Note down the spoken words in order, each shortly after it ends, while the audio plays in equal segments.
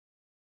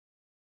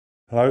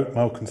Hello,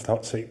 welcome to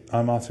Hot Seat.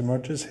 I'm Martin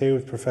Rogers, here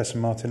with Professor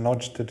Martin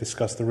Lodge to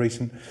discuss the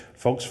recent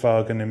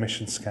Volkswagen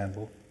emissions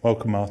scandal.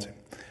 Welcome, Martin.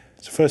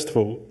 So first of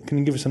all, can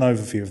you give us an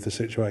overview of the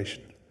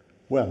situation?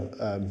 Well,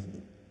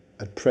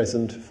 at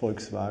present,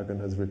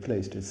 Volkswagen has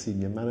replaced its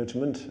senior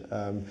management.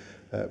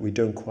 We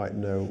don't quite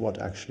know what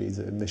actually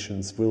the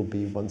emissions will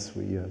be once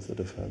we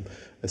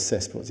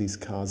assessed what these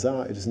cars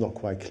are. It is not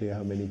quite clear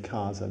how many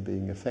cars are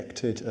being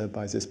affected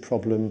by this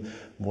problem.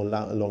 More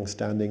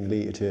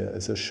long-standingly, it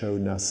has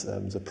shown us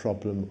the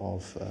problem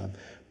of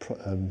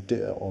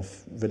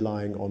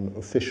relying on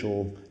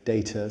official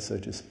data, so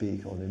to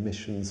speak, on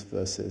emissions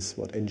versus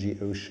what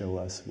NGOs show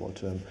us,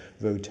 what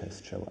road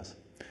tests show us.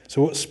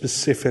 So what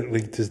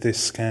specifically does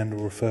this scandal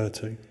refer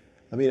to?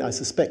 I mean, I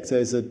suspect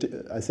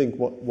I think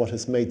what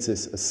has made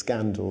this a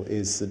scandal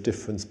is the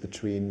difference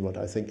between what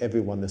I think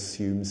everyone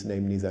assumes,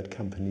 namely that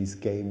companies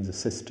game the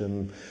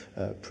system,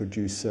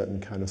 produce certain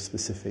kind of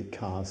specific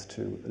cars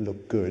to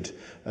look good.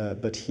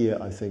 But here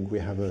I think we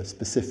have a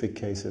specific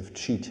case of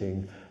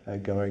cheating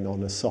going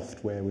on a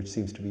software which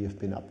seems to have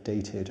been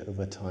updated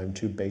over time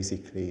to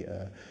basically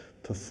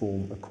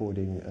perform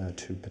according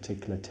to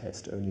particular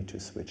test, only to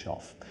switch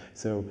off.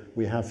 So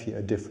we have here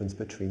a difference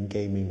between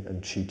gaming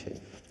and cheating.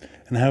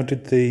 And how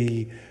did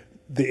the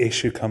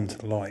issue come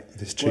to light,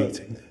 this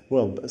cheating?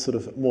 Well, sort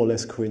of more or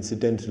less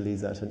coincidentally,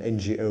 that an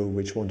NGO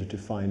which wanted to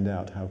find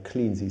out how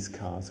clean these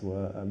cars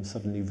were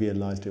suddenly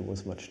realized it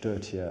was much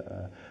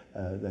dirtier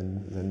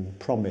than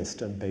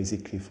promised, and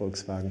basically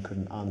Volkswagen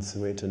couldn't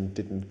answer it and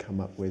didn't come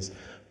up with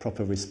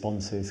proper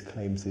responses,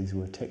 claims these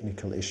were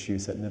technical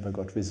issues that never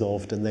got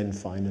resolved, and then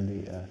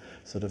finally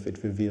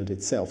it revealed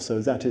itself.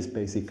 So that is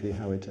basically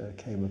how it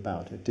came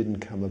about. It didn't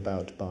come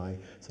about by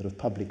sort of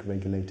public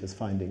regulators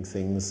finding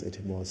things. It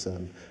was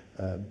an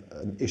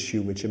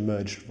issue which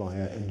emerged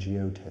via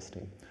NGO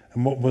testing.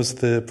 And what was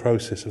the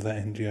process of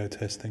that NGO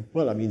testing?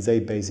 Well, I mean,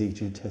 they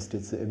basically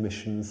tested the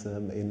emissions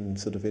in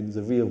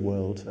the real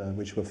world,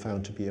 which were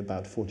found to be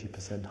about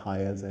 40%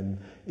 higher than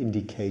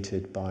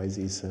indicated by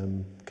these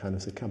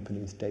the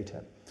company's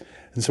data.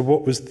 And so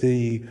what was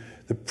the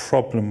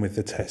problem with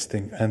the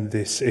testing and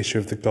this issue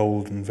of the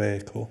golden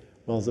vehicle?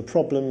 Well, the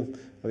problem,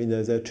 I mean,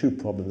 there are two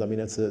problems. I mean,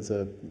 it's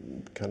a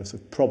kind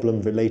of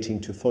problem relating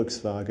to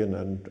Volkswagen,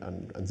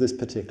 and this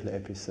particular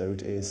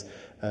episode is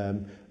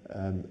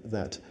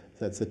that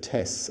the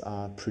tests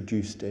are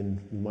produced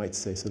in, you might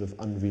say, sort of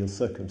unreal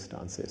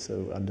circumstances,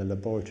 so under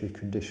laboratory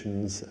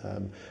conditions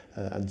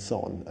and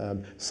so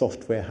on.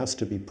 Software has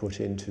to be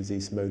put into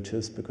these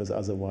motors because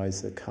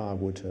otherwise the car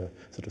would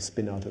sort of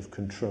spin out of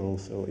control,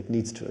 so it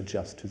needs to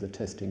adjust to the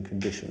testing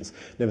conditions.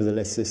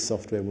 Nevertheless, this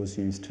software was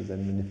used to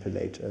then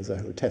manipulate the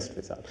whole test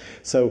result.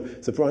 So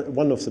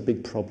one of the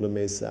big problem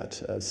is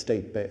that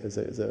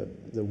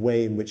the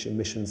way in which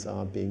emissions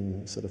are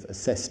being sort of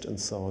assessed and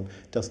so on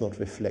does not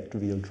reflect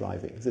real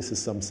driving. This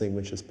is something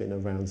which has been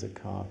around the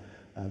car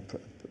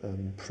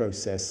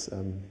process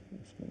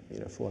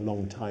for a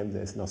long time.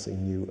 There's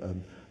nothing new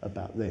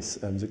about this.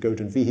 The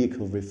golden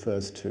vehicle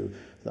refers to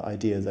the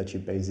idea that you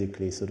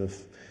basically sort of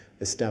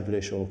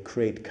establish or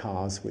create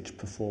cars which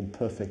perform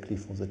perfectly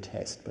for the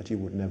test, but you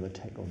would never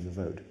take on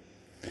the road.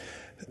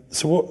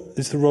 So what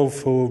is the role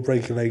for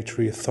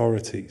regulatory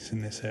authorities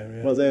in this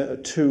area? Well, there are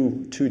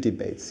two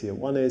debates here.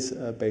 One is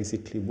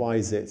basically why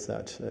is it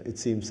that it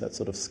seems that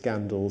sort of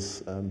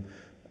scandals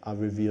are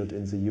revealed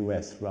in the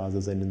US rather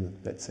than in,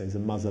 let's say, the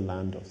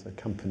motherland of the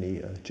company,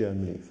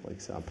 Germany, for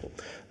example.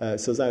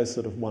 So that is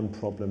sort of one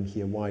problem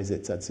here. Why is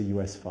it that the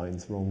US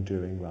finds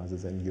wrongdoing rather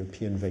than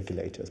European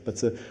regulators? But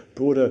the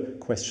broader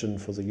question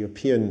for the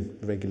European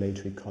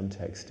regulatory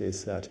context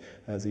is that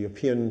the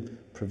European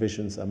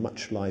provisions are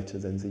much lighter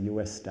than the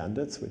US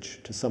standards,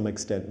 which to some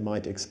extent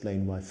might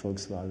explain why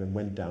Volkswagen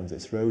went down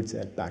this road. They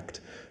had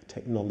backed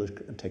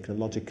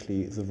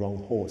technologically the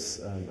wrong horse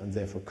and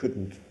therefore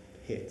couldn't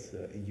hit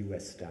the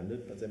US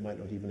standard, but they might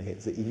not even hit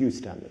the EU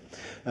standard.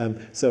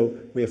 So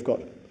we have got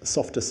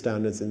softer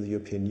standards in the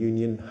European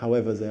Union.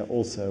 However, there are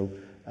also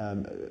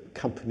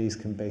companies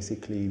can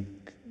basically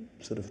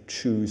sort of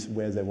choose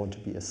where they want to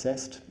be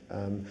assessed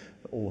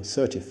or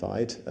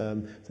certified.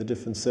 The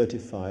different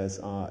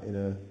certifiers are in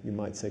a, you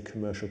might say,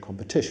 commercial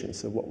competition.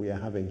 So what we are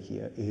having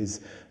here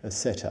is a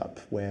setup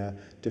where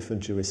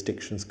different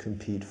jurisdictions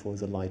compete for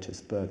the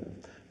lightest burden.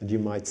 And you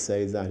might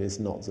say that is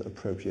not the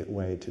appropriate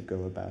way to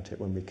go about it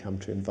when we come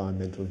to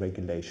environmental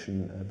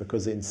regulation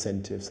because the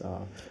incentives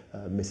are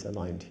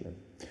misaligned here.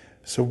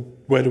 So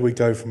where do we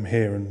go from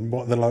here, and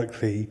what are the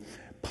likely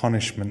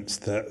punishments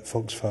that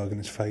Volkswagen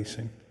is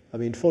facing? I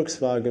mean,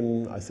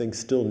 Volkswagen, I think,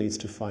 still needs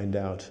to find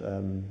out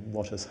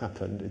what has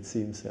happened. It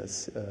seems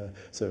as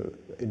so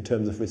in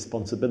terms of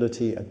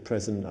responsibility at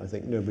present, I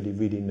think nobody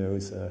really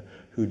knows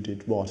who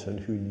did what and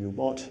who knew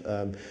what.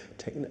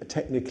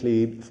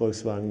 Technically,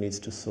 Volkswagen needs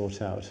to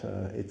sort out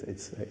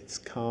its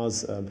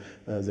cars,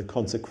 the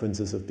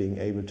consequences of being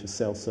able to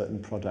sell certain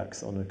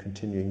products on a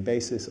continuing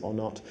basis or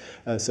not.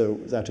 So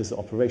that is the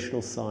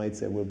operational side.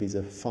 There will be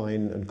the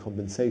fine and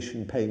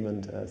compensation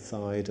payment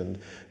side, and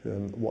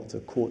what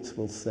the courts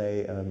will say.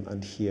 say,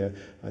 and here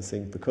I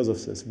think because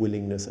of this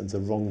willingness and the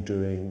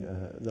wrongdoing,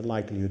 the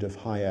likelihood of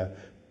higher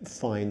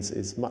fines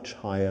is much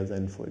higher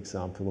than, for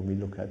example, when we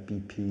look at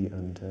BP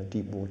and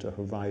Deepwater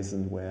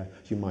Horizon, where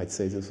you might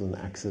say this was an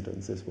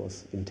accident, this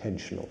was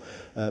intentional.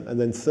 And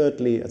then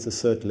thirdly, at the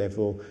third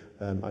level,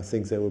 I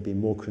think there will be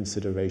more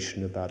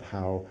consideration about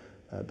how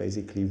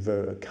basically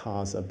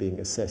cars are being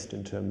assessed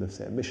in terms of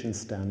their emission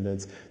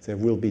standards. There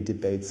will be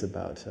debates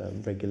about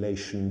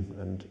regulation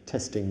and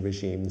testing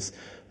regimes.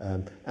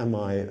 Am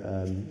I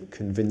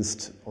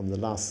convinced on the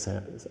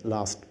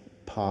last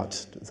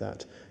part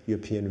that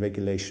European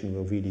regulation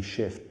will really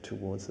shift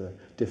towards a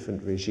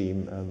different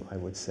regime? I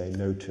would say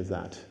no to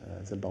that.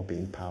 The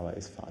lobbying power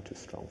is far too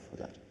strong for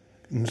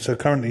that. So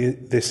currently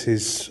this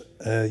is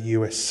a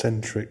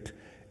US-centric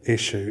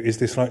issue. Is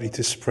this likely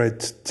to spread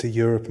to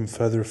Europe and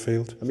further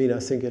afield? I mean, I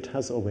think it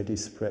has already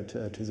spread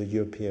to the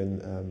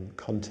European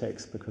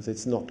context, because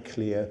it's not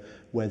clear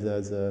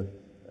whether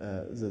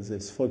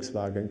this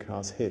Volkswagen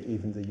cars hit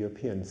even the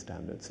European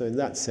standard. So in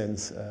that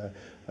sense,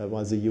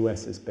 while the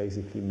US is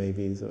basically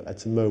maybe at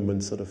the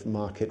moment sort of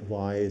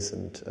market-wise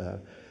and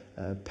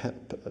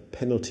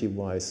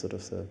penalty-wise sort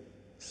of the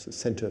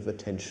center of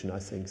attention, I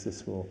think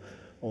this will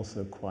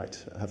also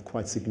have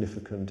quite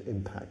significant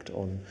impact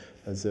on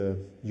the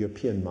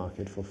European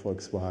market for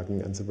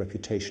Volkswagen and the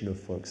reputation of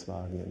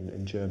Volkswagen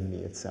in Germany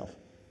itself.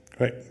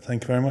 Great.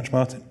 Thank you very much,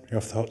 Martin. You're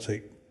off the hot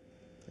seat.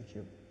 Thank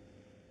you.